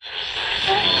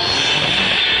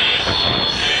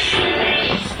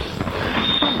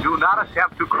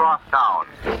attempt to cross town.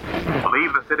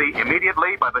 Leave the city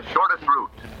immediately by the shortest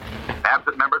route.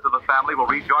 Absent members of the family will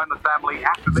rejoin the family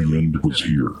after they The leave end the was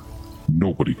city. here.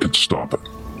 Nobody could stop it.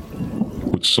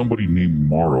 But somebody named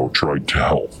Morrow tried to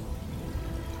help.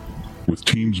 With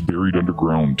teams buried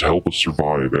underground to help us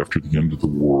survive after the end of the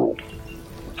world.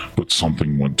 But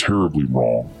something went terribly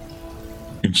wrong.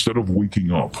 Instead of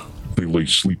waking up, they lay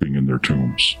sleeping in their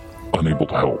tombs, unable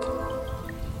to help.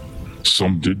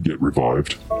 Some did get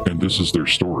revived, and this is their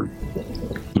story.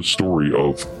 The story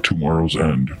of Tomorrow's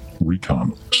End,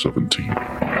 Recon 17.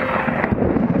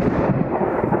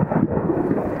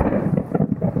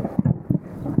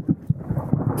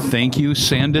 Thank you,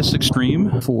 Sandus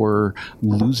Extreme, for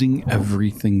losing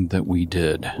everything that we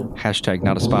did. Hashtag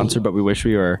not a sponsor, but we wish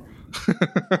we were.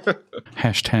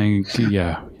 Hashtag,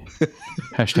 yeah.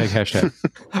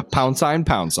 Hashtag. Pound sign,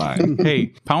 pound sign. Hey,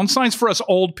 pound signs for us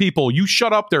old people. You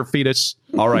shut up there, fetus.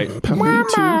 All right.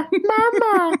 Mama.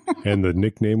 And the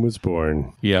nickname was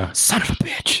born. Yeah. Son of a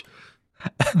bitch.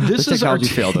 This The is our technology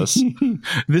failed us.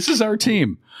 This is our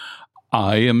team.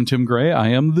 I am Tim Gray. I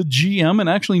am the GM and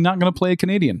actually not going to play a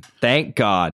Canadian. Thank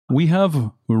God. We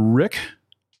have Rick,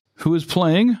 who is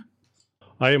playing.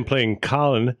 I am playing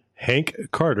Colin Hank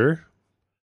Carter,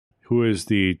 who is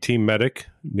the team medic,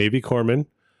 Navy corpsman,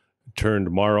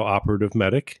 turned Morrow operative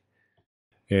medic.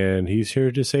 And he's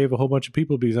here to save a whole bunch of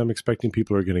people because I'm expecting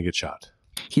people are going to get shot.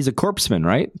 He's a corpseman,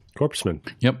 right? Corpsman.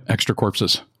 Yep, extra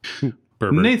corpses.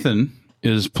 Berber. Nathan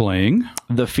is playing.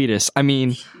 The fetus. I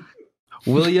mean,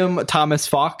 William Thomas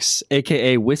Fox,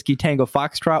 a.k.a. Whiskey Tango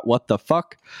Foxtrot. What the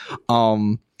fuck?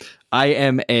 I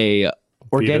am a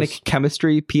organic Fetus.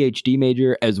 chemistry PhD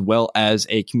major as well as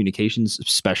a communications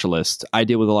specialist. I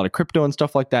deal with a lot of crypto and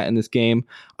stuff like that in this game.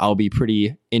 I'll be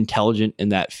pretty intelligent in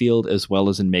that field as well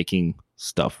as in making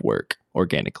stuff work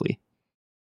organically.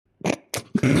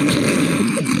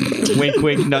 Wink,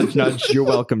 wink, nudge, nudge. You're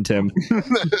welcome, Tim.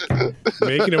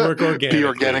 Making it work organically. Be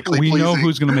organically We know pleasing.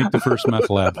 who's going to make the first meth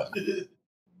lab.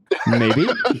 Maybe.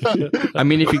 I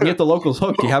mean, if you can get the locals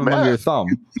hooked, you have them under your thumb.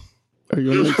 Are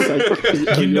you going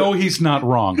to You know he's not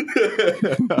wrong.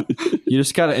 You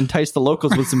just got to entice the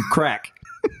locals with some crack.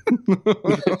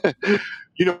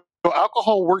 You know,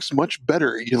 alcohol works much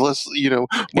better. It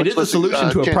Much is a less, solution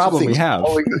to a chance of problem we things have.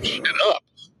 blowing the shit up.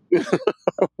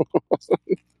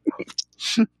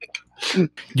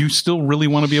 You still really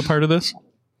want to be a part of this?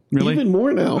 Really? Even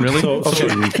more now. Really?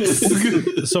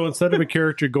 So instead of a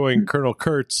character going Colonel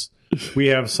Kurtz, we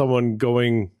have someone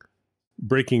going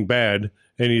Breaking Bad,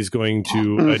 and he's going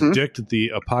to addict the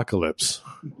apocalypse.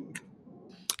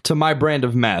 To my brand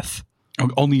of meth.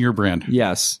 Only your brand.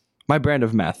 Yes. My brand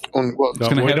of meth. Well, No,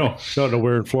 gonna wait, happen. no,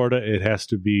 we're in Florida. It has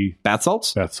to be Bath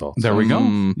salts? bath salts. There we go.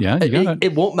 Yeah, you got it.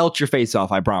 It won't melt your face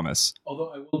off, I promise. Although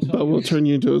I will But we'll turn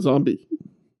you into a zombie.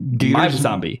 My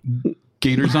zombie.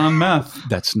 Gators on meth.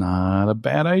 That's not a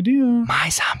bad idea. My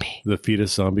zombie. The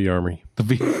fetus zombie army.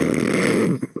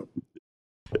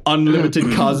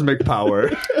 Unlimited cosmic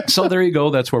power. So there you go.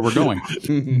 That's where we're going.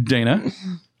 Dana,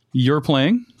 you're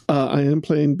playing. I am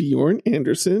playing Bjorn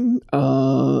Anderson.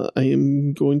 I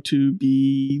am going to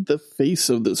be the face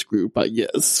of this group, I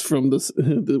guess, from this,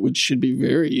 which should be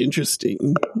very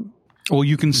interesting. Well,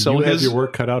 you can sell You have his. your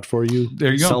work cut out for you.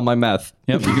 There you go. Sell my meth.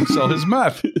 Yep, you can sell his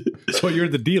meth. So you're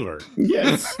the dealer.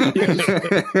 Yes.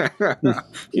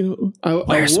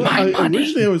 Where's my money?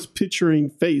 Originally, I was picturing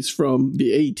Face from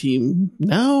the A Team.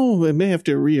 Now I may have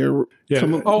to Yeah.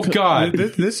 Oh God,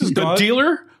 This is the God.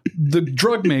 dealer, the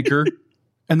drug maker,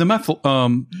 and the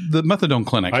methadone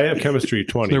clinic. I have chemistry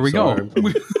 20. There we so go.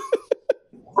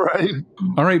 right.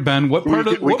 All right, Ben. What part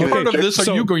of this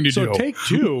are you going to do? So Take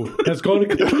Two has gone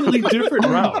a completely different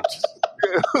route.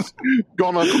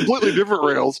 Gone on completely different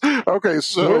rails. Okay,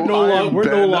 so We're no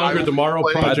Ben. longer I'm the Morrow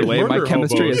playing- By the Project. way, my Murder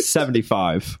chemistry hobos. is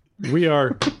 75. We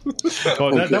are.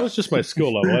 Oh, that was just my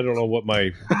skill level. I don't know what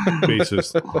my base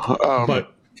is.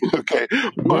 But Okay,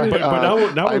 but now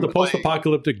we're the I'm playing-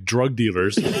 post-apocalyptic drug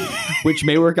dealers. Which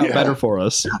may work out better for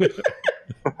us.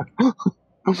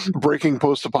 Breaking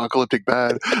Post-Apocalyptic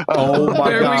Bad. Oh my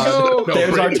There we god. go. No,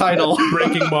 There's our title.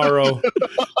 Breaking Morrow.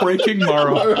 Breaking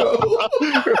Morrow.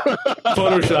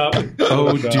 Photoshop.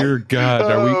 Oh dear God,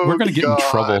 we're going to get in God.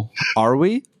 trouble. Are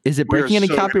we? Is it We are breaking any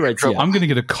so gonna copyrights get in yet? I'm going to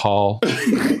get a call.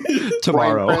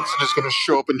 Tomorrow. Bryan Cranston is going to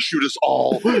show up and shoot us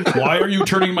all. Why are you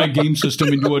turning my game system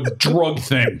into a drug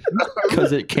thing?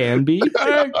 Because it can be.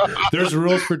 There's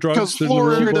rules for drugs 'Cause in the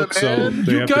rule Florida, book, so man.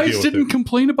 they You have to guys deal didn't with it.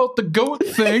 complain about the goat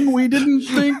thing. We didn't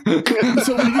think.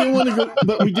 So we didn't want to go,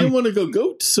 but we didn't want to go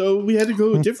goat, so we had to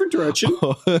go a different direction.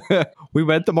 We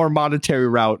went the more monetary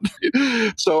route.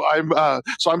 So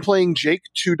I'm playing Jake,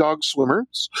 Two Dog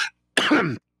Swimmers.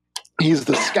 He's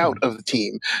the scout of the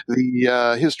team,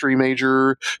 the history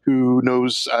major who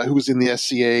knows who was in the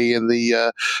SCA and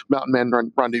the Mountain Man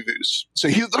Rendezvous. So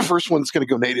he's the first one that's going to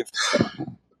go native.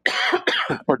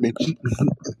 Pardon me,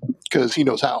 because he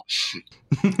knows how.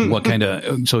 What kind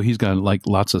of? So he's got like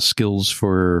lots of skills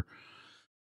for.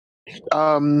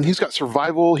 He's got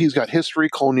survival. He's got history,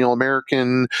 colonial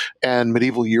American, and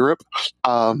medieval Europe.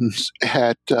 He's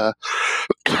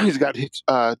got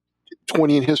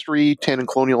 20 in history, 10 in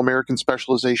colonial American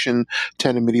specialization,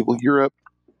 10 in medieval Europe.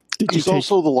 He's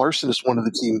also the larcenist one of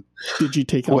the team. Did you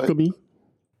take What? alchemy?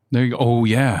 There you go. Oh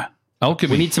yeah,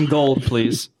 alchemy. We need some gold,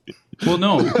 please. Well,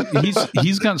 no,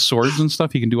 he's got swords and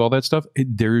stuff. He can do all that stuff.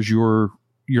 There's your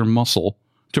muscle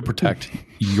to protect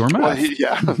your mouth.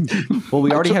 Yeah. Well,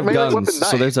 we already took have melee weapon guns,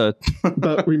 so knife. there's a.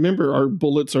 But remember, our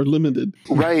bullets are limited.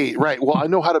 Right. Well, I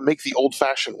know how to make the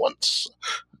old-fashioned ones.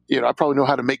 I probably know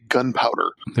how to make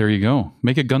gunpowder. There you go.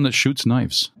 Make a gun that shoots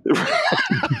knives.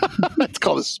 It's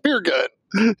called a spear gun.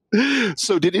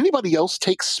 So, did anybody else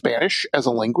take Spanish as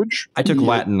a language? I took Yeah.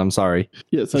 Latin. I'm sorry.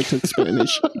 Yes, I took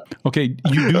Spanish. Okay,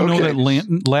 you do know Okay. that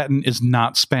Latin is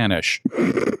not Spanish.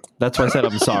 That's why I said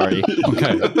I'm sorry.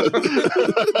 Okay.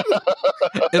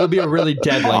 It'll be a really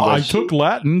dead I language. took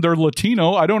Latin. They're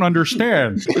Latino. I don't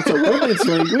understand. It's a romance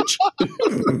language.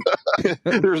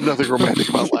 There's nothing romantic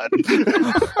about Latin.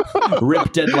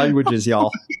 Rip dead languages,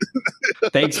 y'all.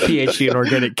 Thanks, PhD in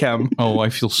organic chem. Oh, I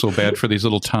feel so bad for these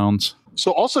little towns.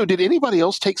 So, also, did anybody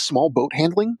else take small boat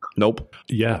handling? Nope.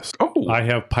 Yes. Oh. I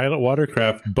have pilot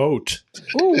watercraft boat.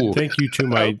 Oh, Thank you to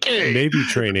my Okay. Navy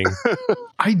training.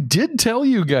 I did tell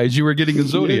you guys you were getting a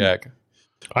Zodiac.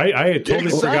 I had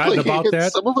totally forgotten about And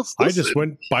that. Some of us I just listen.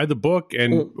 went by the book,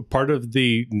 and part of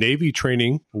the Navy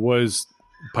training was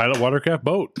pilot watercraft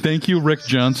boat. Thank you, Rick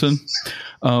Johnson.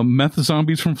 Meth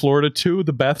Zombies from Florida 2,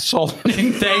 the bath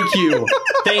salting. Thank you.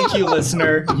 Thank you,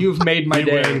 listener. You've made my You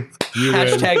day. win. You win.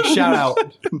 Hashtag shout out.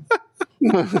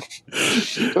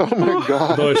 Oh my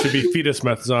god! Though it should be fetus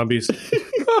meth zombies.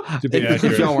 To be If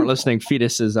accurate. y'all weren't listening,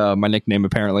 Fetus is my nickname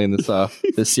apparently in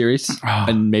this series,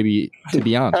 and maybe to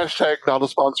beyond. Hashtag not a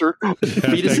sponsor.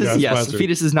 Fetus Hashtag not is yes. sponsored.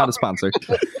 Fetus is not a sponsor.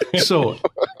 So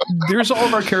there's all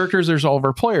of our characters, there's all of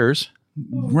our players.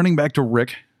 Running back to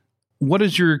Rick, what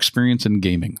is your experience in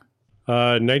gaming?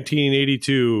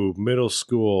 1982, middle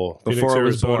school, Before I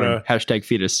was Phoenix, Arizona. born. Hashtag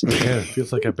Fetus. Man, it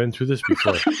feels like I've been through this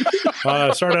before.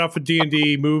 Started off with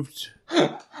D&D, moved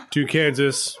to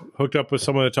Kansas, hooked up with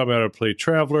someone that taught me how to play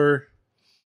Traveler.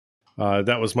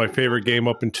 That was my favorite game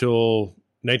up until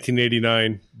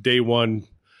 1989, day one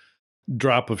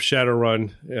drop of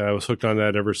Shadowrun. I was hooked on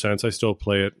that ever since. I still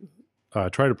play it.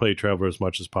 Try to play Traveler as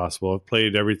much as possible. I've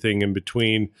played everything in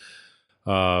between.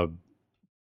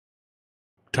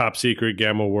 Top Secret,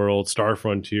 Gamma World, Star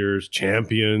Frontiers,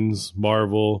 Champions,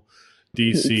 Marvel,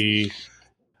 DC,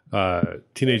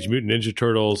 Teenage Mutant Ninja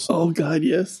Turtles, Oh God,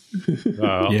 yes.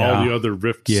 all the other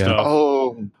Rift Yeah. stuff.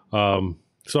 Oh,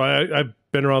 So I've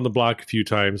been around the block a few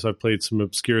times. I've played some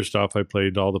obscure stuff. I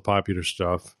played all the popular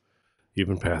stuff,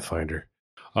 even Pathfinder.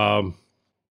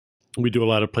 We do a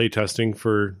lot of play testing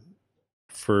for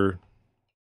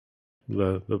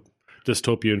the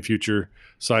dystopian future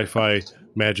sci-fi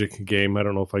magic game. I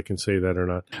don't know if I can say that or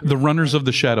not. The Runners of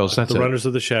the Shadows. That's The it. Runners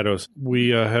of the Shadows. We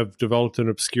have developed an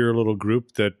obscure little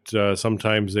group that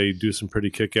sometimes they do some pretty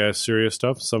kick-ass serious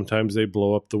stuff. Sometimes they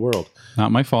blow up the world.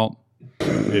 Not my fault.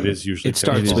 It is usually It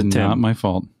starts It's Tim's fault. with Tim. not my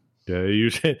fault. Yeah,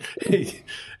 usually,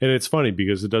 and it's funny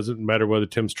because it doesn't matter whether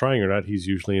Tim's trying or not. He's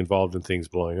usually involved in things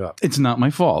blowing up. It's not my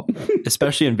fault.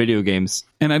 Especially in video games.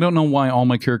 And I don't know why all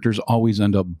my characters always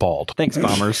end up bald. Thanks,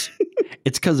 Bombers.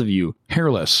 It's because of you.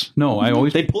 Hairless. No, I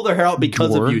always They pull their hair out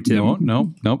because of dwarf. you, Tim.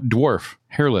 No, dwarf.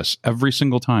 Hairless every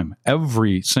single time.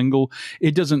 Every single.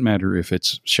 It doesn't matter if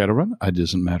it's Shadowrun. It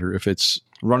doesn't matter if it's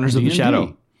Runners of the D&D.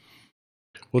 Shadow.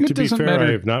 Well, It to be doesn't fair, matter.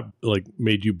 I have not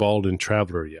made you bald in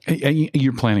Traveler yet.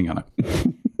 You're planning on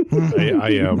it.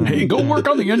 I am. Hey, go work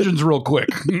on the engines real quick.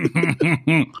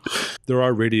 There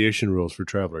are radiation rules for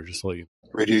Traveler. Just to let you.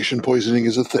 radiation poisoning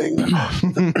is a thing.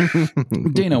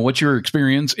 Dana, what's your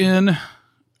experience in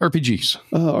RPGs?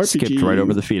 RPG. Skipped right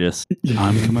over the fetus.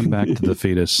 I'm coming back to the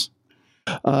fetus.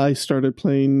 I started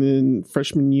playing in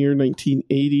freshman year,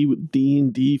 1980, with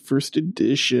D&D First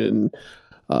Edition,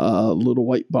 little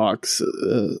white box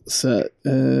set,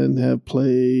 and have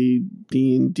played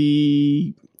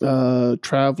D&D,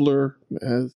 Traveler,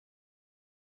 as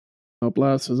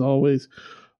Blast as always,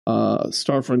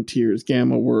 Star Frontiers,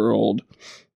 Gamma World,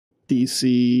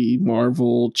 DC,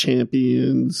 Marvel,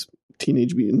 Champions,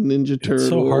 Teenage Mutant Ninja Turtles. It's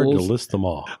so hard to list them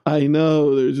all. I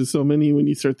know there's just so many when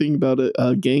you start thinking about it.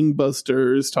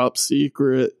 Gangbusters, Top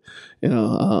Secret.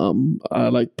 I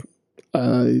like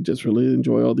I just really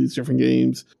enjoy all these different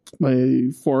games.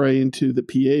 My foray into the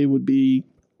PA would be,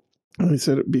 I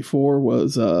said it before,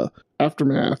 was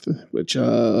Aftermath, which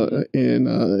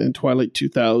in Twilight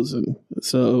 2000.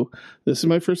 So this is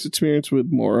my first experience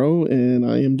with Morrow, and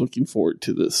I am looking forward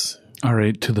to this. All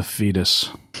right, to the fetus.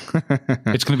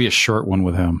 It's going to be a short one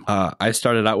with him. I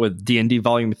started out with D&D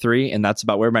Volume 3, and that's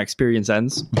about where my experience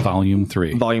ends. Volume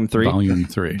 3. Volume 3. Volume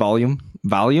 3. Volume?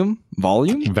 Volume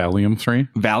 3.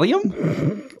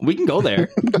 Valium? We can go there.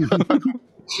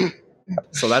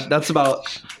 So that's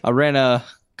about... I ran a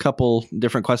couple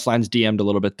different quest lines, DM'd a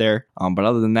little bit there. But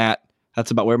other than that,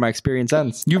 that's about where my experience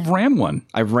ends. You've ran one.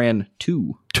 I've ran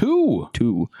two. Two.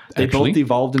 They Actually? both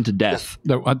evolved into death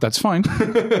That's fine.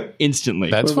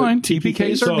 instantly. That's fine.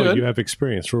 TPKs So are good. you have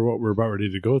experience for what we're about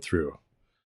ready to go through.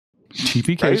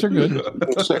 TPKs are good.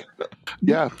 So,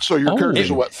 yeah. So your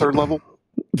characters are what, 3rd level?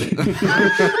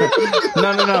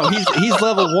 No. He's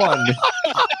level 1.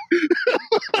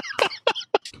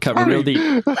 Cut real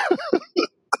deep.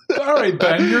 All right,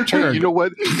 Ben, your turn. You know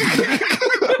what?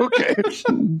 Okay.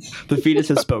 The fetus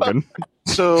has spoken.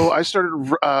 So I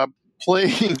started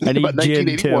playing I need about gin,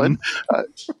 1981.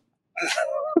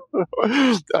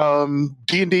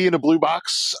 D&D in a blue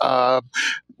box.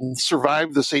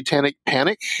 Survived the Satanic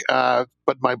Panic, but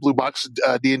my blue box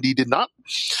D&D did not.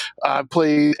 I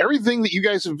played everything that you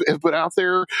guys have put out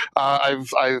there.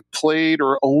 I've played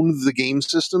or owned the game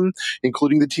system,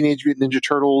 including the Teenage Mutant Ninja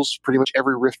Turtles, pretty much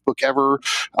every Rift book ever.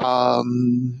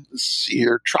 Let's see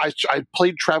here. I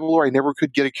played Traveler. I never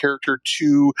could get a character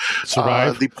to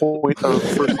Survive. the point of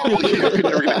first level. I could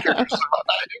never get a character to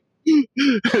survive.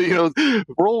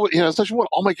 Session 1,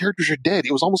 all my characters are dead.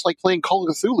 It was almost like playing Call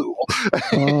of Cthulhu.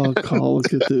 Oh, Call of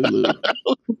Cthulhu.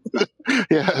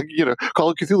 Yeah,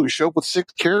 Call of Cthulhu, show up with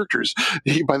 6 characters.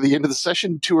 By the end of the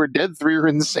session, 2 are dead, 3 are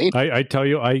insane. I tell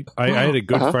you, I had a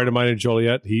good friend of mine in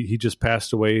Joliet. He just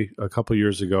passed away a couple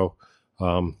years ago.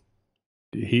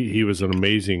 He was an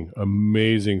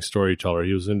amazing storyteller.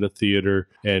 He was into theater,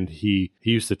 and he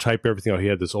used to type everything out. He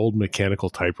had this old mechanical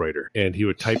typewriter, and he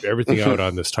would type everything out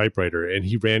on this typewriter, and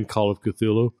he ran Call of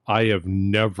Cthulhu. I have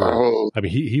never... I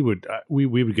mean, he would... We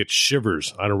would get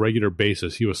shivers on a regular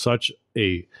basis. He was such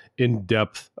a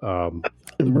in-depth,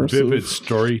 vivid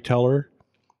storyteller,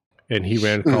 and he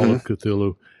ran Call of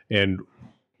Cthulhu, and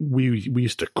we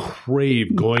used to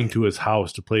crave going to his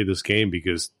house to play this game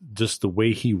because just the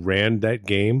way he ran that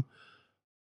game,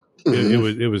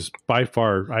 it was by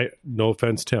far, no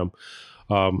offense, Tim,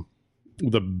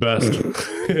 the best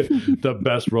the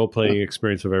best role playing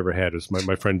experience I've ever had is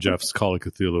my friend Jeff's Call of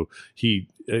Cthulhu. He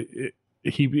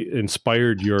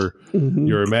inspired your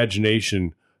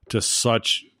imagination to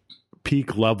such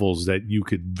peak levels that you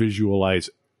could visualize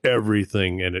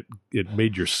everything, and it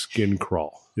made your skin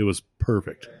crawl. It was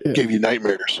perfect. Gave you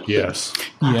nightmares. Yes.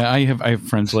 Yeah, I have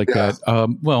friends like that.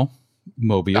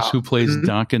 Mobius, who plays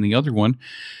Doc in the other one.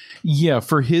 Yeah,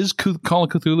 for his Call of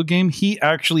Cthulhu game, he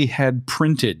actually had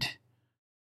printed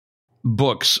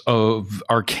books of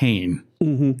Arcane.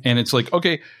 And it's like,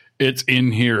 okay, it's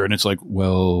in here. And it's like,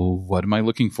 well, what am I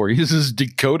looking for? This is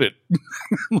decode it.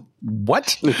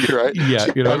 What? You're right. Yeah.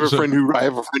 I have a friend who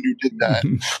did that.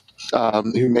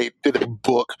 Who did a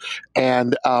book,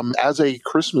 and as a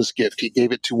Christmas gift, he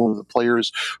gave it to one of the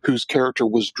players whose character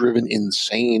was driven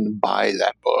insane by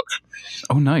that book.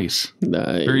 Oh, nice.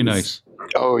 Very nice.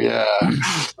 Oh, yeah.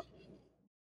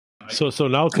 So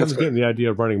now Tim's getting the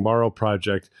idea of running Morrow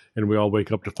Project, and we all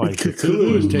wake up to find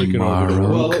Cthulhu has taken over the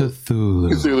world. Cthulhu.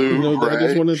 That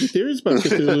is one of the theories about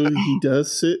Cthulhu. He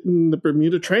does sit in the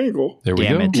Bermuda Triangle. There we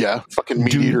go. Yeah, fucking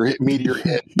meteor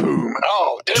hit, boom.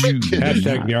 Oh, damn it.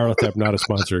 Hashtag Nyarlathotep, not a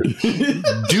sponsor.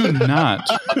 Do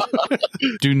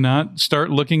not start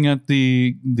looking at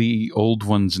the old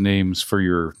ones' names for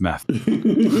your meth.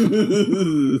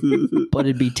 But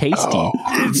it'd be tasty. Oh.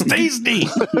 It's tasty.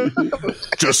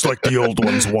 Just like the old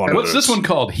ones wanted. What's this one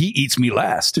called? He eats me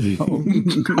last. I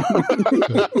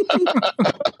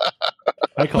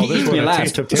call this one a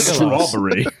taste of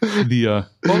strawberry.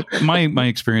 My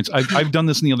experience. I've done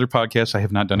this in the other podcast. I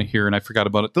have not done it here, and I forgot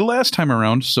about it the last time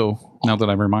around. So now that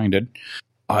I'm reminded,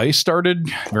 I started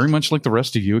very much like the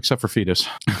rest of you, except for Fetus.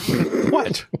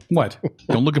 What?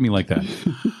 Don't look at me like that.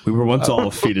 We were once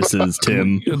all fetuses,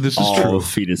 Tim. This is all true.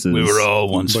 fetuses. We were all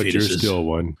once But fetuses. you're still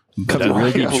one. Coming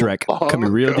real deep, Shrek.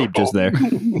 Coming real deep just there.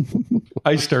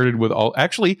 I started with all.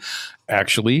 Actually,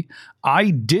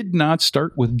 I did not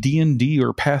start with D&D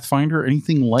or Pathfinder or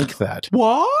anything like that.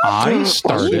 What? I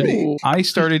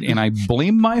started, and I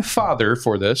blame my father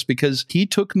for this because he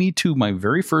took me to my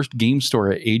very first game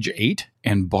store at age 8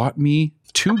 and bought me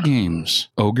 2 games,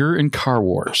 Ogre and Car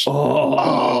Wars.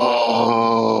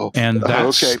 Oh. Oh, and that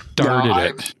okay. started No,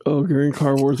 it. Ogre and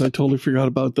Car Wars. I totally forgot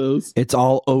about those. It's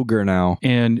all ogre now.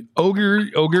 And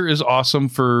Ogre is awesome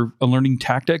for learning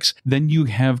tactics. Then you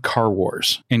have Car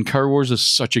Wars, and Car Wars is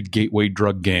such a gateway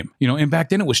drug game. And back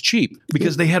then it was cheap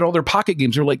because they had all their pocket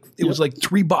games. They're like it was like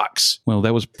 $3. Well,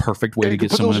 that was a perfect way to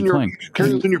get someone in playing. Carry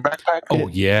those in your backpack. Oh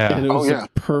yeah, And it was a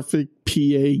perfect PA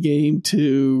game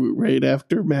too, right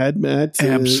after Mad Max. and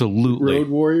absolutely, Road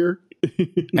Warrior.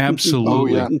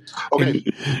 absolutely. Oh, yeah. Okay.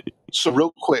 So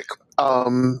real quick,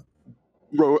 Road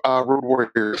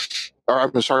Warrior, or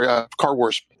I'm sorry, Car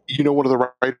Wars. One of the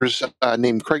writers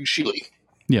named Craig Shealy.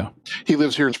 Yeah, he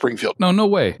lives here in Springfield. No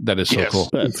way. That is so cool.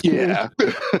 That's cool. Yeah,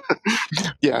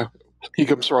 yeah. He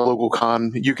comes to our local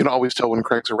con. You can always tell when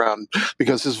Craig's around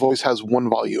because his voice has one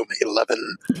volume,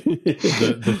 11.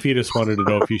 The fetus wanted to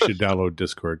know if you should download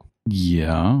Discord.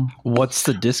 Yeah. What's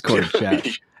the Discord chat?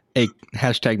 A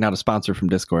hashtag not a sponsor from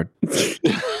Discord.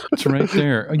 It's right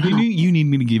there. You need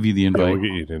me to give you the invite. We'll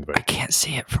get you an invite. I can't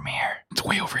see it from here. It's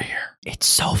way over here. It's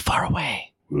so far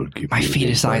away. We'll give My you an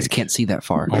fetus invite. eyes can't see that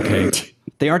far. Okay.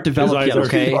 They aren't His developed eyes yet, are-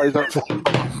 okay?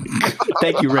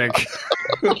 Thank you, Rick.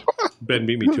 Ben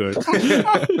beat me to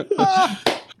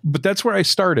it. But that's where I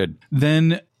started.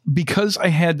 Then, because I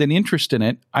had an interest in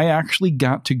it, I actually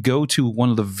got to go to one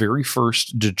of the very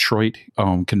first Detroit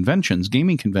conventions,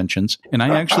 gaming conventions, and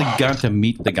I actually got to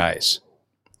meet the guys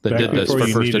that Back did this before for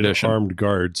you first needed edition. armed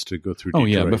guards to go through. Oh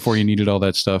yeah, Detroit. before you needed all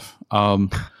that stuff.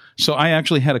 So I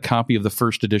actually had a copy of the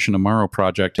first edition of Morrow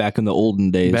Project Back in the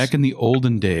olden days. back in the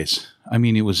olden days. I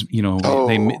mean, it was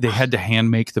they had to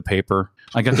hand make the paper.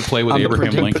 I got to play with on the Abraham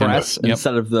printing Lincoln. press Yep.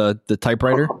 instead of the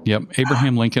typewriter. Yep,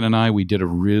 Abraham Lincoln and I, we did a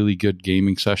really good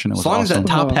gaming session. It was As long awesome. as that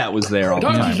top hat was there all the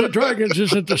time. Dungeons and Dragons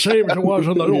isn't the same as it was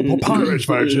on the old Pirates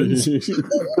versions.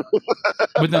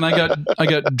 But then I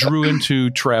got drew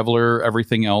into Traveler,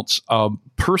 everything else.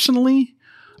 Personally,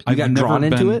 You got drawn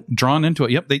into it? Drawn into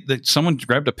it. Yep. Someone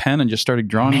grabbed a pen and just started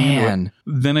drawing into it. Man.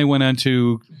 Then I went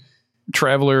into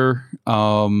Traveler,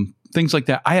 things like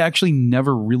that. I actually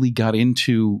never really got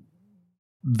into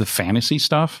the fantasy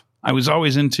stuff. I was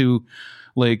always into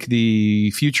like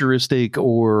the futuristic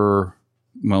or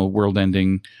world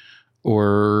ending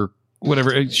or whatever,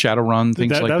 Shadowrun,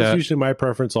 things like that that. was usually my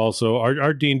preference. Also,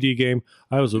 our D&D game.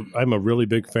 I'm a really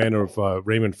big fan of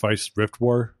Raymond Feist's Rift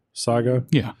War saga.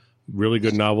 Yeah. Really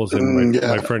good novels, and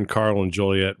Yeah. my friend Carl and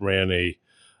Joliet ran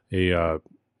a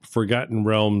Forgotten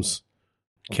Realms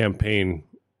campaign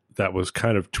that was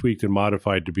kind of tweaked and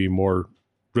modified to be more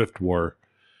Rift War,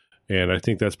 and I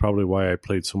think that's probably why I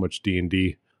played so much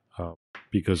D&D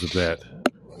because of that.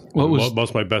 Well, it was- Most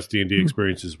of my best D&D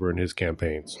experiences were in his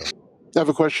campaign. So. I have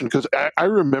a question because I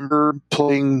remember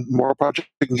playing Morrow Project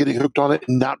and getting hooked on it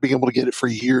and not being able to get it for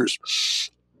years.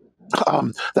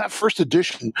 That first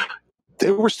edition,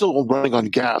 they were still running on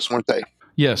gas, weren't they?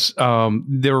 Yes,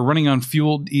 they were running on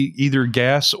fuel, either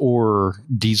gas or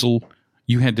diesel.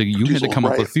 You had to come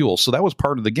up right. with fuel, so that was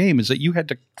part of the game. Is that you had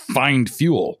to find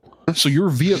fuel. So your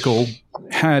vehicle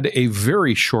had a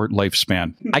very short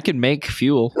lifespan. I can make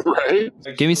fuel. Right.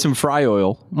 Give me some fry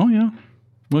oil. Oh yeah.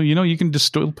 Well, you can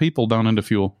distill people down into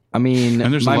fuel, I mean,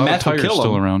 and there's my a lot of meth will tires kill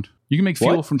still them. around. You can make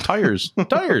fuel What? from tires.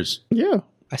 Tires. Yeah.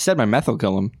 I said my meth will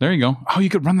kill them. There you go. Oh, you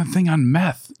could run the thing on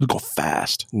meth. It'll go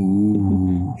fast.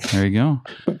 Ooh. There you go.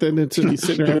 But then it's be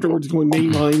sitting there afterwards going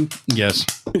mainline. Yes.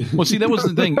 Well, see, that was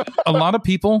the thing. A lot of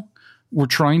people were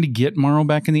trying to get Morrow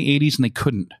back in the 80s, and they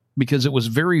couldn't because it was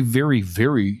very, very,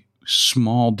 very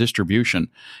small distribution.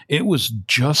 It was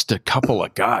just a couple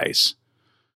of guys,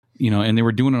 and they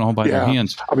were doing it all by their Yeah.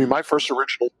 hands. I mean, my first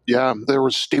original, they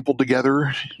were stapled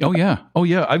together. Oh,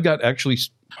 yeah. I've got actually,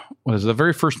 what is it, the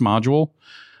very first module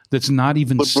that's not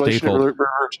even Liberation stapled. of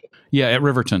Yeah, at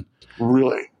Riverton,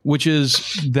 Really? which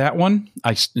is that one.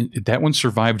 That one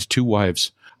survived 2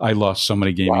 wives. I lost so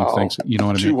many gaming Wow. things. You know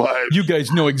what I 2 mean? wives. You guys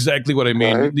know exactly what I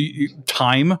mean. Right. The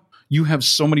time, you have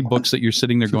so many books that you're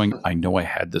sitting there going, I know I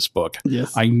had this book.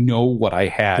 Yes. I know what I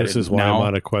had. This is why now, I'm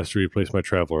on a quest to replace my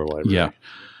Traveler library. Yeah.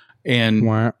 And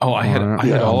I had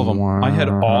all of them. I had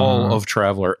all of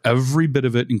Traveler, every bit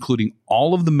of it, including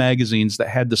all of the magazines that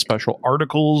had the special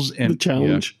articles and The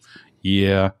challenge.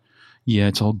 Yeah,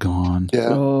 it's all gone. Yeah.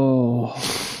 Oh.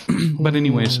 But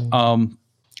anyways,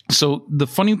 so the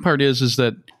funny part is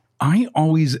that I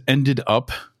always ended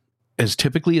up as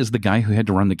typically as the guy who had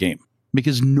to run the game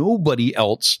because nobody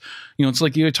else, it's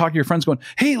like you talk to your friends going,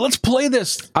 hey, let's play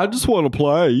this. I just want to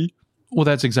play. Well,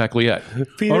 that's exactly it.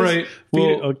 Fetus, All right.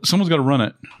 Well, someone's got to run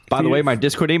it. By the way, my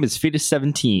Discord name is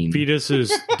Fetus17.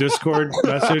 Fetus's Discord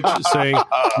message saying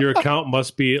your account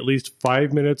must be at least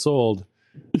 5 minutes old.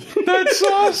 That's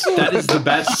awesome. That is the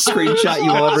best screenshot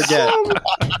you will ever get.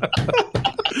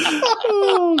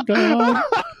 Oh God!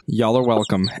 Y'all are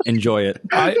welcome. Enjoy it.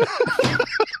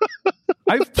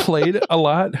 I've played a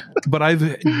lot, but I've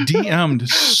DM'd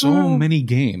so many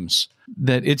games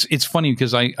that it's funny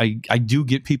because I do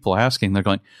get people asking. They're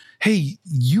going, "Hey,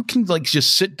 you can like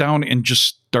just sit down and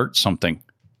just start something.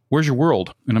 Where's your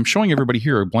world?" And I'm showing everybody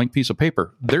here a blank piece of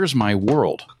paper. There's my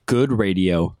world. Good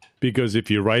radio. Because if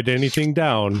you write anything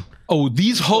down,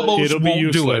 these hobos it'll be won't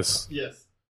useless. do it. Yes.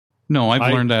 No,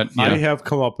 I've learned that. Yeah. I have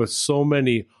come up with so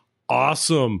many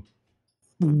awesome,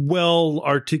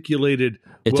 well-articulated,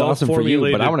 It's awesome for you,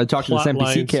 but I want to talk to this plot NPC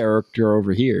lines character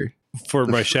over here. for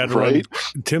my Shadowrun. Right.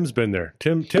 Tim's been there.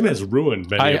 Tim has ruined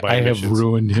many of my I have missions.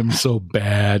 ruined him so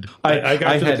bad. I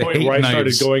got to the had point 8 where I started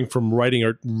knives. going from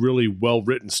writing really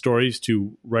well-written stories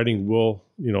to writing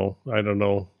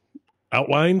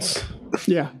outlines.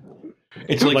 Yeah.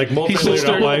 It's Like he sits multiplayer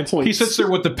there- outlines. He sits there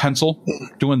with the pencil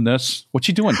doing this. What's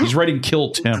he doing? He's writing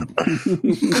 "Kill Tim."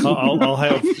 I'll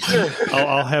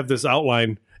have this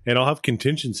outline, and I'll have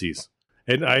contingencies.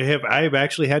 And I have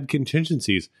actually had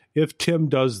contingencies. If Tim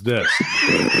does this,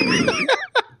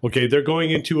 okay, they're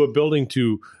going into a building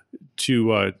to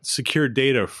secure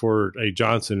data for a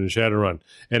Johnson and Shadowrun,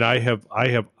 and I have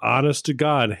honest to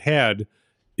God had,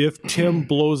 if Tim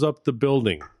blows up the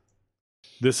building,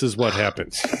 this is what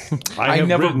happens. I have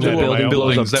never written that in blew my up outline.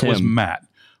 buildings. Blows up That was Tim. Matt.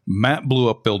 Matt blew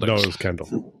up buildings. No, it was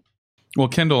Kendall. Well,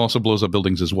 Kendall also blows up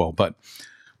buildings as well, but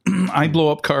I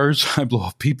blow up cars. I blow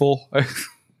up people.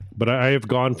 But I have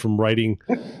gone from writing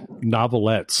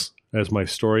novelettes as my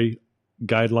story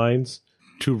guidelines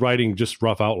to writing just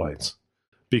rough outlines,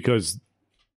 because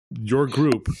your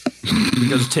group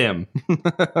Because Tim.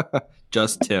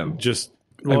 Just Tim. just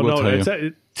I will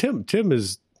tell Tim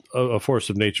is a force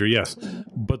of nature, yes,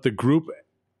 but the group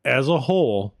as a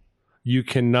whole, you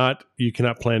cannot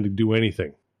plan to do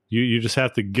anything. You just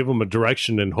have to give them a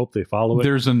direction and hope they follow it.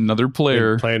 There's another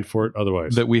player and plan for it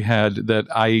otherwise. that we had that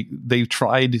they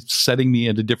tried setting me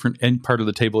at a different end part of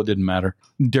the table. It didn't matter.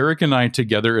 Derek and I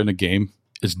together in a game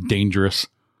is dangerous.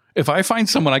 If I find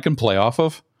someone I can play off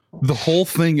of, the whole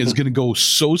thing is going to go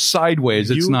so sideways.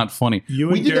 It's not funny. You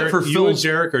we and did Derek, that for you and Phil's.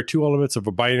 Derek are two elements of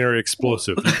a binary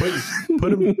explosive. You put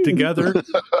them together,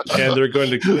 and they're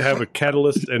going to have a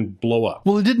catalyst and blow up.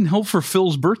 Well, it didn't help for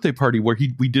Phil's birthday party where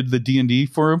we did the D&D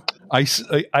for him. I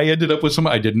ended up with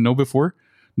someone I didn't know before,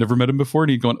 never met him before, and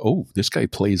he'd gone, "Oh, this guy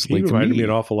plays He like reminded me." me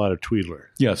an awful lot of Tweedler.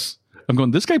 Yes. I'm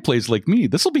going, this guy plays like me.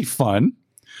 This will be fun.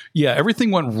 Yeah,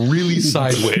 everything went really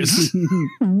sideways.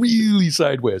 Really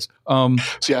sideways.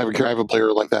 See, I have a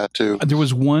player like that too. There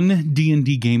was one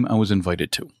D&D game I was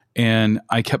invited to, and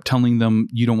I kept telling them,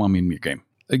 "You don't want me in your game."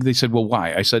 Like, they said, "Well,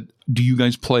 why?" I said, "Do you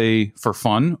guys play for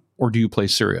fun or do you play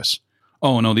serious?"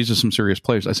 "Oh, no, these are some serious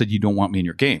players." I said, "You don't want me in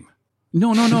your game."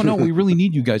 No, we really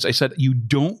need you guys." I said, "You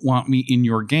don't want me in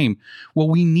your game." "Well,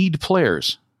 we need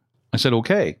players." I said,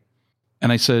 "Okay."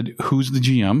 And I said, "Who's the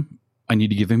GM? I need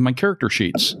to give him my character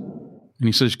sheets." And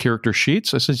he says, "Character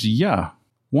sheets?" I says, "Yeah."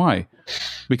 "Why?"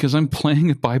 "Because I'm playing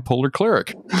a bipolar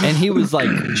cleric." And he was like,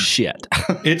 shit.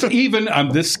 It's even on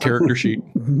this character sheet.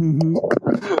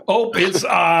 Oh, it's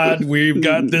odd. We've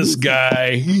got this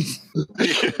guy.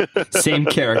 Same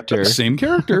character. Same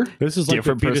character. This is like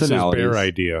Different the Peter's personalities. bear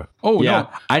idea. Oh, Yeah. no.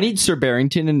 I need Sir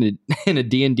Barrington in a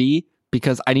D&D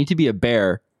because I need to be a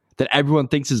bear that everyone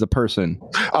thinks is a person.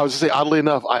 I was to say, oddly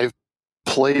enough, I've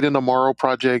played in a Morrow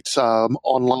Project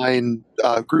online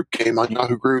group game on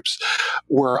Yahoo Groups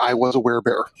where I was a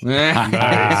werebear.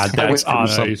 That's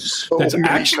awesome. Nice. So That's many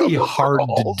actually hard to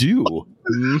coveralls. do.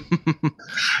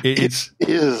 It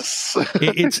is.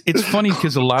 It's funny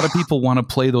because a lot of people want to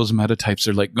play those meta types.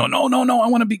 They're like, no, I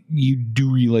want to be. You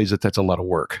do realize that that's a lot of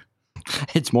work.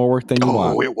 It's more work than you Oh,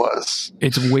 want. it was.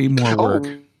 It's way more work.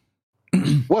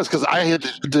 Was because I had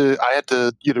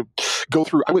to go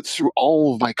through. I went through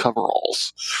all of my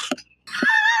coveralls.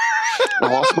 I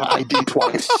lost my ID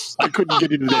twice. I couldn't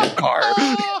get into the car,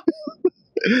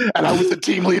 and I was the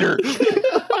team leader.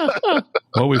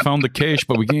 Well, we found the cache,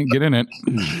 but we can't get in it.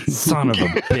 Son of a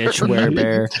bitch,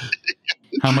 werebear.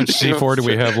 How much C4 do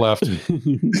we have left?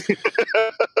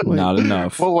 Not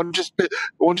enough. Well, one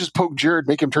just poke Jared,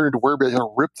 make him turn into werebear, and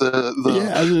rip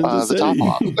the top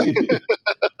off.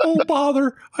 Oh,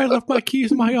 bother. I left my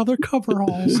keys in my other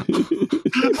coveralls.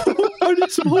 I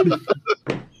need some honey.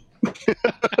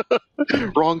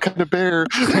 Wrong kind of bear.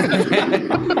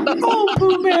 Oh,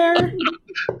 Pooh Bear.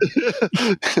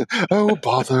 Oh,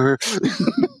 bother.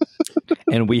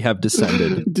 And we have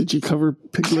descended. Did you cover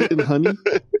Piglet in honey?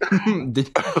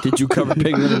 Did you cover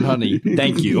Piglet and honey?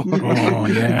 Thank you. Oh,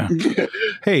 yeah.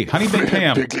 Hey, honey baked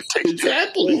ham. Piglet tastes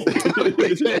Exactly.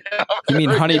 You mean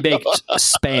honey baked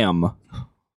spam?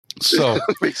 So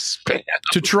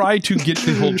to try to get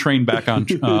the whole train back on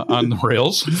the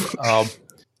rails,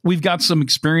 we've got some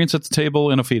experience at the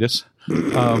table in a fetus.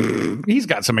 He's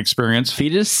got some experience.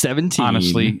 Fetus 17.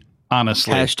 Honestly.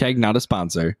 Hashtag not a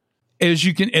sponsor.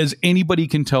 As anybody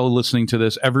can tell listening to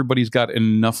this, everybody's got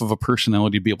enough of a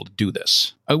personality to be able to do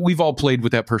this. We've all played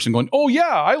with that person going, oh yeah,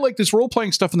 I like this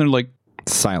role-playing stuff. And they're like,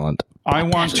 silent. I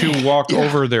want to walk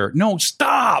over there. No,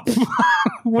 stop.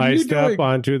 I step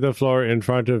onto the floor in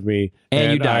front of me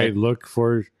and you die. I look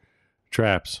for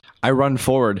traps. I run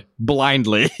forward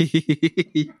blindly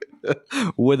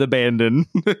with abandon.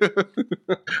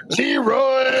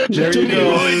 Leroy There you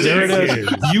go. There it is.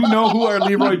 You know who our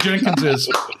Leroy Jenkins is.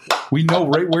 We know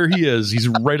right where he is. He's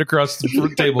right across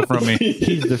the table from me.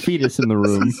 He's the fetus in the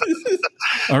room.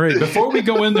 All right, before we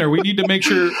go in there, we need to make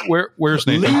sure where's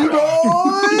Nathan?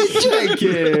 Leroy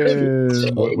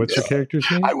Jenkins. What's your character's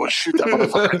name? I will shoot that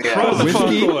motherfucker in the ass.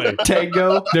 Whiskey,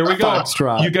 Tango. There we go.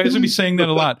 Foxtrot. You guys will be saying that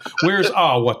a lot.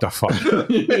 What the fuck?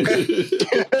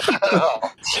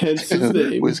 Hence his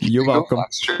name. Whiskey, You're welcome.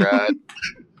 Foxtrot.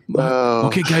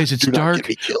 Okay, guys, it's do not dark. get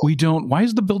me killed. We don't. Why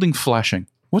is the building flashing?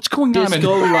 What's going on?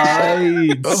 Disco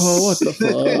lights. Oh, what the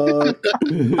fuck?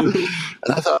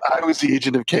 And I thought I was the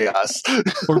agent of chaos.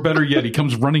 Or better yet, he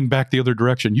comes running back the other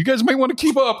direction. You guys might want to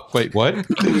keep up. Wait, what?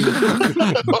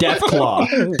 Deathclaw.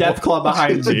 Deathclaw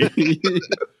behind me.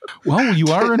 Well, you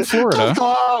are in Florida.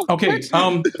 Oh, Okay,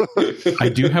 I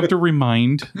do have to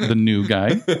remind the new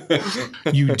guy,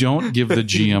 you don't give the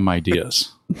GM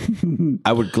ideas.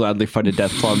 I would gladly fight a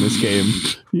Deathclaw in this game.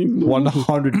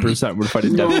 100% would fight a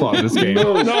Deathclaw in this game.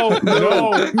 No.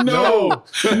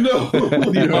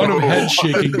 The amount of head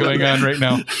shaking going on right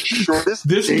now. shortest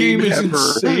This game is ever.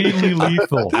 insanely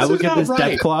lethal. I would is get not this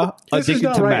right. Deathclaw This is addicted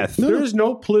not to right. meth. There is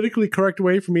no politically correct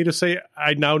way for me to say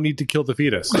I now need to kill the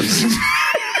fetus.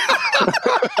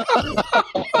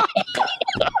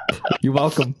 You're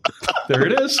welcome. There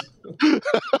it is.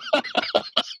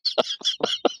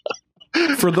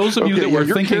 For those of you Okay, that were yeah,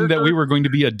 your thinking that character- we were going to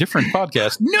be a different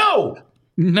podcast, no.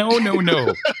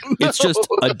 It's just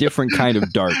a different kind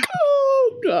of dark.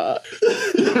 Oh, God.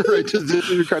 Right, just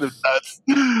different kind of nuts.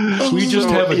 We just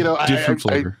So, have a I- different I-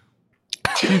 flavor.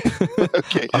 Okay.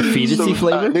 A fetusy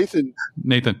flavor? Nathan.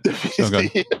 Nathan.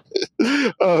 Okay.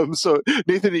 So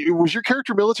Nathan, was your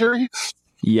character military?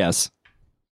 Yes.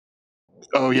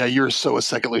 Oh yeah, you're so a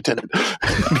second lieutenant.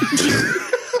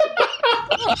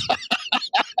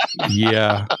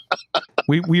 Yeah.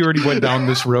 We already went down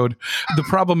this road. The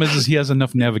problem is he has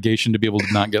enough navigation to be able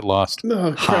to not get lost.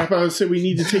 No, crap. I would say we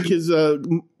need to take his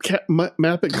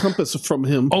map and compass from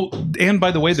him. Oh, and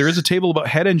by the way, there is a table about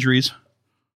head injuries.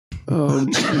 Oh,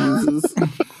 Jesus.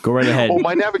 Go right ahead. Oh,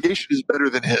 my navigation is better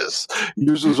than his.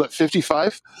 Yours was what,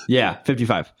 55? Yeah,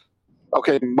 55.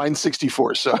 Okay, mine's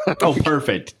 64. So Oh,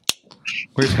 perfect.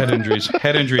 Where's head injuries?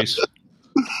 Head injuries.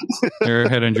 There are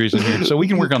head injuries in here. So we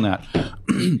can work on that.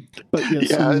 But yes,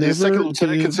 Yeah, is second never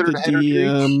lieutenant give considered the a head injury?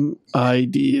 DM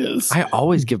ideas. I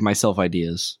always give myself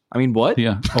ideas. I mean, what?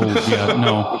 Yeah. Oh, yeah.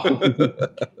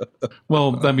 No.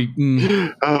 Well, I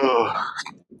mean, oh,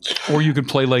 or you could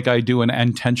play like I do and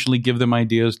intentionally give them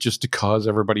ideas just to cause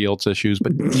everybody else issues.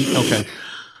 But okay.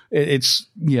 It's,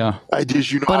 yeah.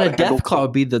 ideas you know how But a to handle. Deathclaw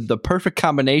would be the perfect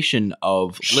combination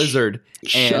of lizard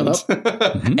Shut and up.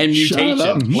 and Shut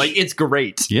up. mutation. Like, it's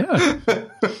great. Yeah.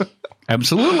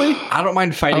 Absolutely. I don't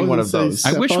mind fighting one of those.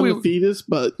 I wish we- the fetus,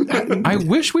 but I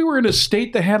wish we were in a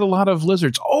state that had a lot of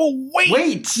lizards. Oh,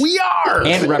 wait. We are.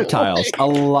 And reptiles. A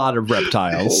lot of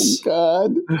reptiles.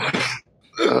 God.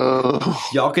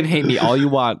 Y'all can hate me all you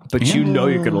want, but you know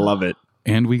you're going to love it.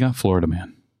 And we got Florida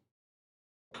Man.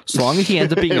 As long as he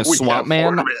ends up being a We swamp got man,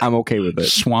 Florida Man. I'm okay with it.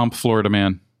 Swamp Florida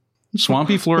Man.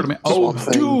 Swampy Florida Man. Oh, Swamp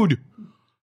Thing. dude.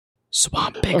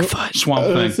 Swamp Bigfoot. Swamp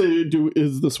Thing.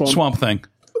 Is the swamp? Swamp Thing.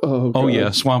 Oh, Oh, God. yeah.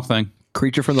 Swamp Thing.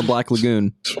 Creature from the Black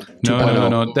Lagoon.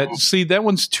 No. That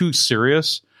one's too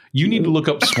serious. You need to look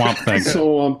up Swamp Thing.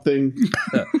 Swamp thing.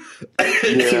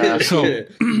 Yeah. So,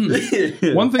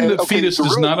 one thing that Okay, Fetus the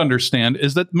does real- not understand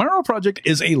is that Mario Project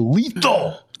is a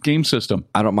lethal game system.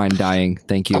 I don't mind dying.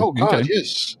 Thank you. Oh God, Okay.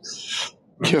 yes.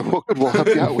 Yeah, we'll help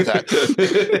you out with that.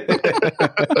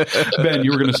 Ben,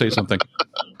 you were going to say something.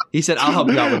 He said, I'll help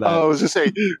you out with that. I was gonna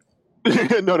say,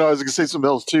 no, I was gonna say something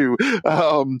else too.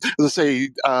 I was gonna say,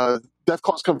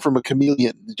 Deathclaws come from a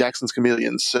chameleon, Jackson's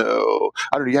chameleon. So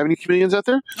I don't know. Do you have any chameleons out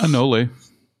there? Anole.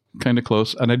 Kind of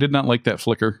close. And I did not like that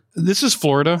flicker. This is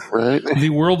Florida. Right. The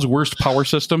world's worst power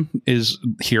system is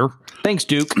here. Thanks,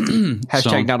 Duke. Hashtag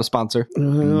So- not a sponsor.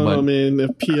 Oh, But- man.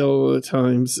 FPL at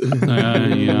times.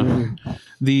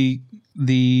 Yeah.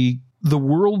 The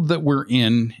world that we're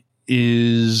in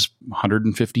is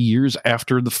 150 years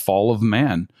after the fall of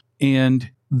man. And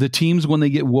the teams, when they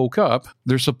get woke up,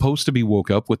 they're supposed to be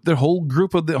woke up with the whole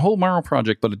group of the whole Morrow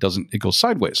Project, but it goes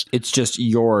sideways. It's just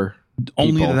your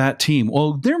Only people. that team.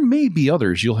 Well, there may be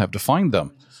others. You'll have to find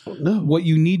them. No. What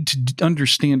you need to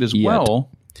understand as well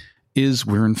is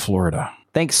we're in Florida.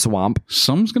 Thanks, Swamp.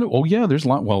 Some's going to, oh yeah, there's a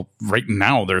lot. Well, right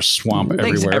now there's swamp Thanks,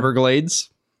 everywhere. Everglades.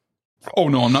 Oh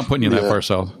no, I'm not putting you that far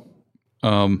south.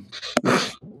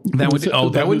 That would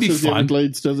be The fun.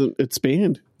 Everglades doesn't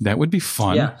expand. That would be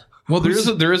fun. Yeah. Well,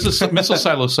 there is a missile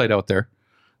silo site out there.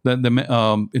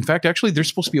 In fact, actually, they're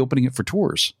supposed to be opening it for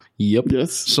tours. Yep.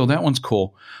 Yes. So that one's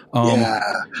cool.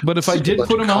 But if I did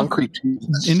put them out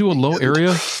into a low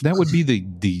area, that would be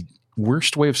the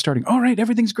worst way of starting. All right,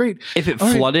 everything's great. If it All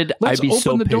right, flooded, let's I'd be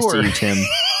so open the pissed door. at you, Tim.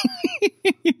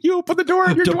 You open the door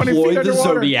and you're 20 Deploy feet the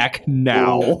underwater. Zodiac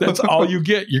now. That's all you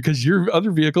get because your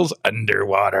other vehicle's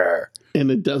underwater.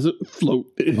 And it doesn't float.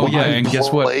 Oh yeah, and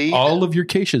guess what? played- All of your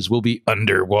caches will be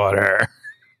underwater.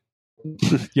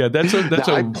 Yeah, that's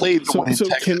I played the one in So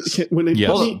Texas. when it Yes.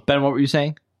 Hold on, Ben, what were you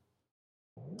saying?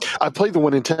 I played the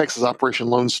one in Texas, Operation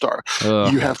Lone Star.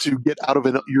 Ugh. You have to get out of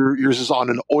yours is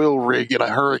on an oil rig in a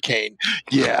hurricane.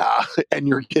 Yeah, and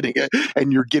you're getting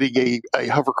a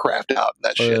hovercraft out and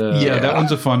that shit. Yeah, that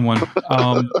one's a fun one.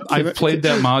 I've played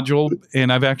that module,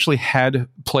 and I've actually had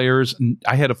players.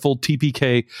 I had a full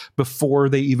TPK before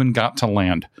they even got to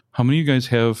land. How many of you guys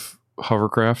have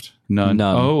hovercraft? None.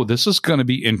 Oh, this is going to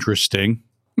be interesting.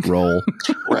 Roll.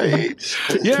 Right.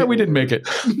 Yeah, we didn't make it.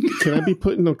 Can I be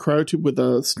put in a cryotube with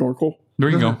a snorkel? There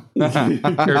you go.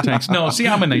 Air tanks. No, see,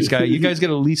 I'm a nice guy. You guys get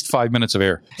at least 5 minutes of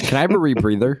air. Can I have a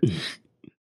rebreather?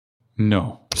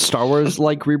 No. Star Wars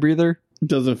like rebreather?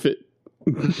 Doesn't fit.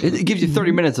 It gives you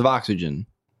 30 minutes of oxygen.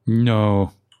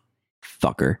 No.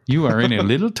 Fucker. You are in a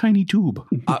little tiny tube.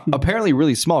 Apparently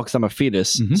really small because I'm a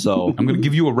fetus. Mhm. So I'm going to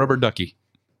give you a rubber ducky.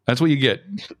 That's what you get.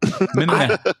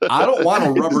 I don't want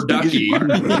a rubber ducky.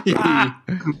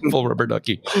 Full rubber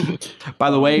ducky.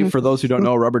 By the way, for those who don't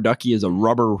know, a rubber ducky is a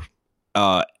rubber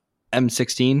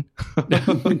M16.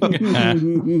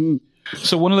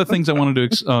 So one of the things I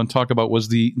wanted to talk about was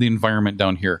the environment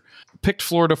down here. Picked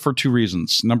Florida for two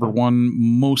reasons. Number one,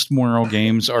 most Morrow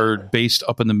games are based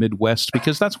up in the Midwest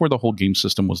because that's where the whole game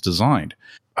system was designed.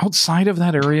 Outside of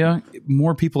that area,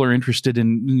 more people are interested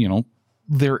in,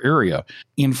 their area.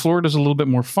 And Florida's a little bit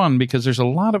more fun because there's a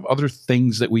lot of other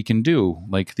things that we can do,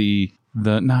 like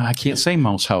I can't say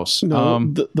mouse house. No,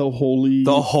 the holy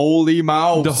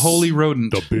mouse. The holy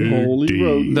rodent. The big Holy D.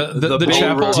 rodent. The big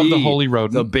chapel of D. the holy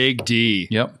rodent. The big D.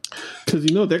 Yep. Because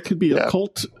there could be a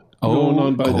cult going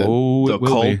on by then. The it will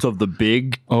cult be. of the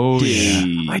big Oh,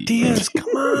 D. yeah. Ideas, come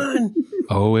on.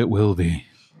 Oh, it will be.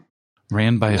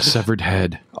 Ran by a severed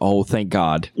head. Oh, thank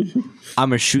God. I'm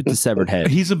going to shoot the severed head.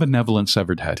 He's a benevolent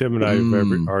severed head. Tim and I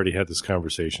have already had this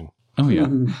conversation. Oh, yeah.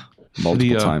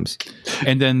 Multiple times.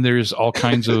 And then there's all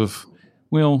kinds of,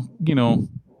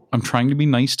 I'm trying to be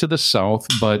nice to the South,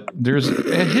 but there's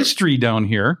a history down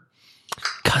here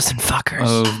Cousin fuckers.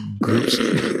 of groups.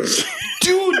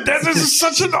 Dude, that is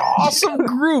such an awesome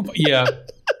group. Yeah.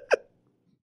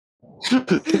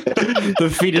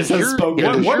 The fetus has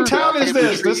spoken. What town is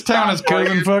this? This town is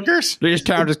Cousin Fuckers. This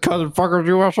town is cousin fuckers.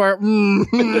 USA.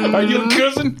 Are you a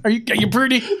cousin? Are you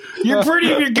pretty? You're pretty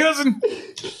if you're cousin.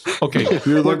 Okay,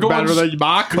 You look better than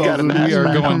my cousin. we are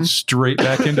going straight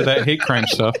back into that hate crime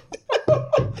stuff.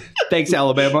 Thanks,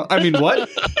 Alabama. I mean, what?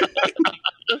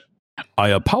 I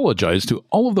apologize to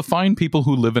all of the fine people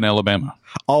who live in Alabama.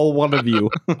 All one of you.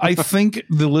 I think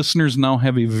the listeners now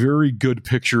have a very good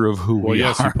picture of who Well, we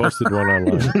yes, are. you posted one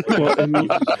online. Well,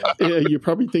 and you're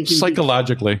probably thinking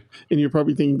Psychologically. and you're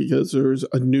probably thinking because there's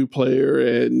a new player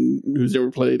and who's never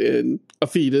played and a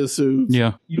fetus who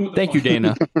Yeah. Thank you,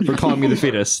 Dana, for calling me the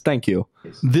fetus. Thank you.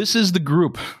 This is the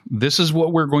group. This is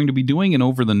what we're going to be doing. And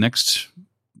over the next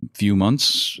few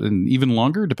months and even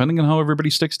longer, depending on how everybody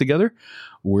sticks together,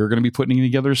 we're going to be putting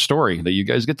together a story that you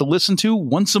guys get to listen to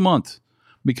once a month.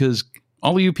 Because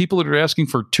all of you people that are asking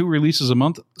for 2 releases a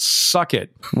month, suck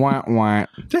it. Wah, wah.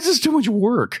 This is too much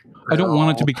work. I don't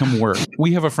want it to become work.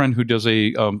 We have a friend who does one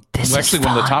of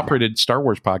the top-rated Star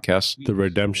Wars podcasts. The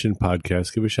Redemption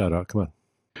Podcast. Give a shout out. Come on.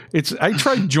 I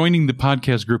tried joining the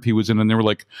podcast group he was in, and they were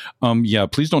like, yeah,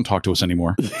 please don't talk to us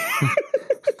anymore.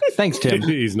 Thanks, Tim.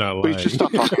 He's not We lying. should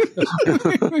stop talking.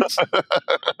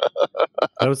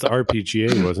 That was the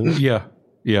RPGA, wasn't it? Yeah.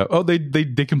 Yeah. Oh, they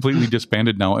completely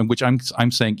disbanded now, and which I'm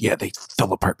saying, yeah, they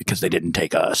fell apart because they didn't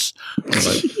take us.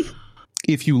 But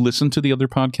if you listen to the other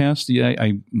podcast,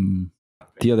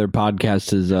 The other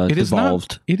podcast is it is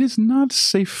devolved. not. It is not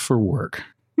safe for work.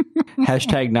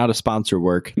 Hashtag not a sponsor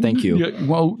work. Thank you. Yeah,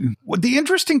 well, the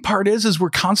interesting part is we're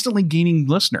constantly gaining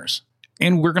listeners.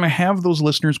 And we're going to have those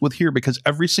listeners with here because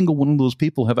every single one of those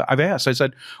people I've asked. I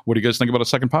said, what do you guys think about a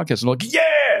second podcast? And they're like,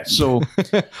 yeah! So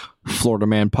Florida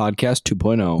Man Podcast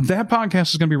 2.0. That podcast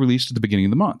is going to be released at the beginning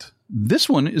of the month. This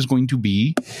one is going to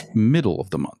be middle of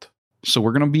the month. So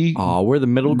we're going to be... Oh, we're the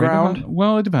middle ground?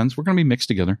 Well, it depends. We're going to be mixed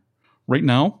together. Right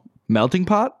now... Melting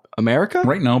pot? America?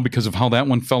 Right now, because of how that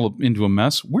one fell into a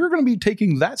mess, we're going to be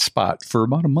taking that spot for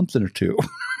about a month or two.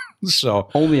 So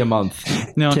only a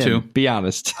month. No, Tim, two. Be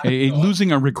honest.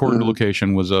 Losing our recorded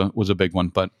location was a big one,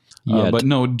 but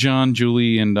no, John,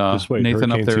 Julie, and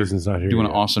Nathan up there doing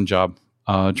an awesome job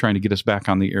trying to get us back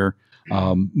on the air.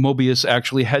 Mobius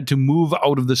actually had to move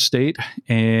out of the state,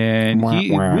 and he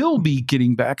will be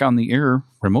getting back on the air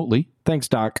remotely. Thanks,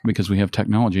 Doc. Because we have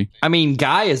technology. I mean,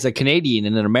 Guy is a Canadian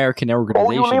in an American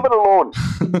organization. Oh, you leave it alone.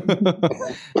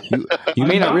 you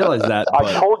may not realize that.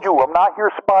 I told you, I'm not here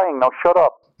spying. Now shut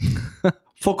up.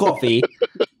 Full coffee.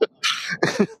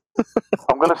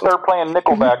 I'm going to start playing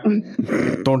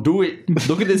Nickelback. Don't do it.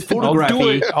 Look at this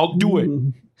photography. I'll do it.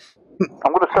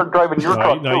 I'm going to start driving your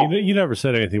truck, too. You never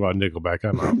said anything about Nickelback.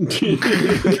 I'm out.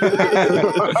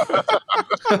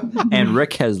 And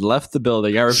Rick has left the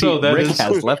building. I repeat, Rick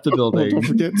has left the building. Don't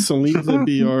forget Celine to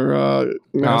be our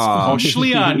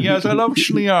Schleon. Yes, I love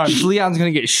Schleon. Schleon's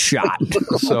going to get shot.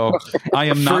 So I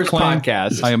am not playing.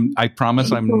 Podcast. I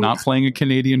promise I'm not playing a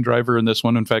Canadian driver in this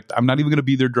one. In fact, I'm not even going to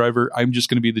be their driver. I'm just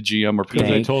going to be the GM or Because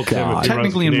I told him if he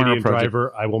technically in Canadian Mario Project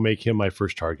driver, I will make him my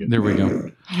first target. There we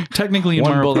go. Technically in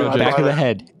One Mario bullet, Project. back of the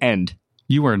head, end.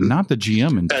 You are not the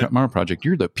GM in Mario Project.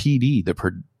 You're the PD, the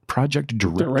project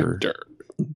director.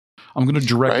 I'm going to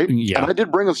direct. Right? Yeah. And I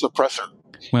did bring a suppressor.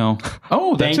 Well,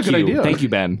 that's a good idea. Thank you,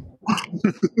 Ben.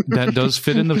 That does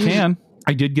fit in the can.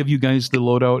 I did give you guys the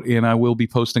loadout, and I will be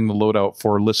posting the loadout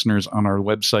for listeners on our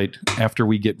website after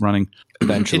we get running.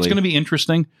 Eventually. It's going to be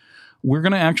interesting. We're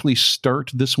going to actually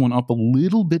start this one up a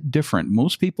little bit different.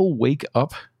 Most people wake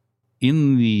up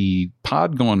in the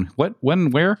pod going, what,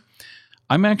 when, where?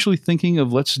 I'm actually thinking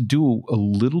of let's do a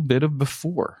little bit of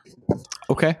before.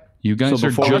 Okay. You guys are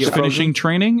just finishing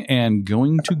training and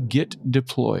going to get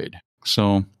deployed.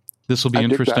 So this will be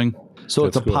interesting. So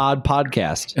it's a pod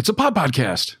podcast. It's a pod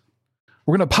podcast.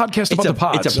 We're going to podcast about the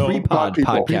pods. It's a pre-pod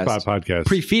podcast. Pre-pod podcast.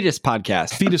 Pre-fetus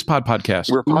podcast. Fetus pod podcast.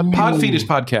 We're pod fetus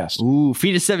podcast. Ooh,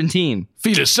 Fetus 17.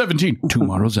 Fetus 17.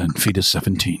 Tomorrow's end. Fetus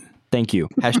 17. Thank you.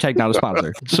 Hashtag not a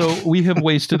sponsor. So we have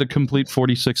wasted a complete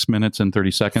 46 minutes and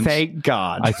 30 seconds. Thank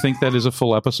God. I think that is a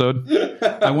full episode.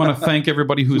 I want to thank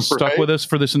everybody who's stuck with us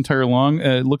for this entire long.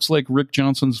 It looks like Rick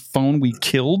Johnson's phone we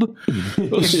killed.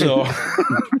 So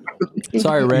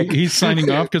sorry, Rick. He's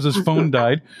signing off because his phone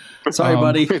died. Sorry,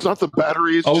 buddy. It's not the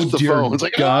battery, it's just the phone. It's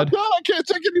like, God. oh, God, I can't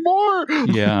take any more.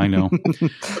 Yeah, I know.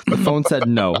 The phone said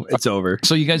no. It's over.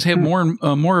 So you guys have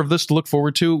more of this to look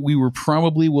forward to. We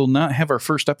will not have our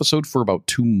first episode for about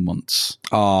 2 months.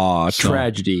 Aw,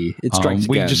 tragedy. It strikes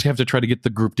we again. just have to try to get the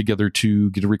group together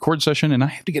to get a record session, and I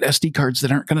have to get SD cards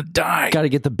that aren't going to die. Got to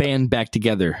get the band back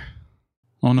together.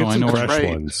 Oh, no, I know. Fresh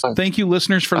ones. Thank you,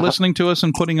 listeners, for listening to us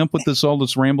and putting up with all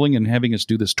this rambling and having us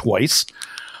do this twice.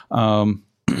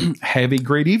 Have a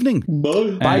great evening.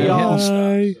 Bye, y'all.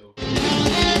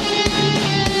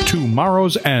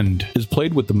 Tomorrow's End is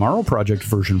played with the Mario Project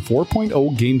version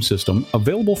 4.0 game system,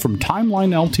 available from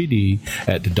Timeline Ltd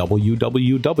at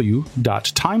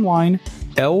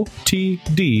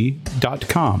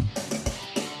www.timelineltd.com.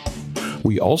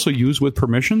 We also use with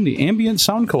permission the ambient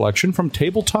sound collection from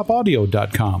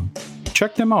tabletopaudio.com.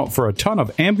 Check them out for a ton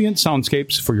of ambient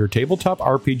soundscapes for your tabletop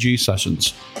RPG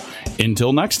sessions.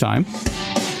 Until next time.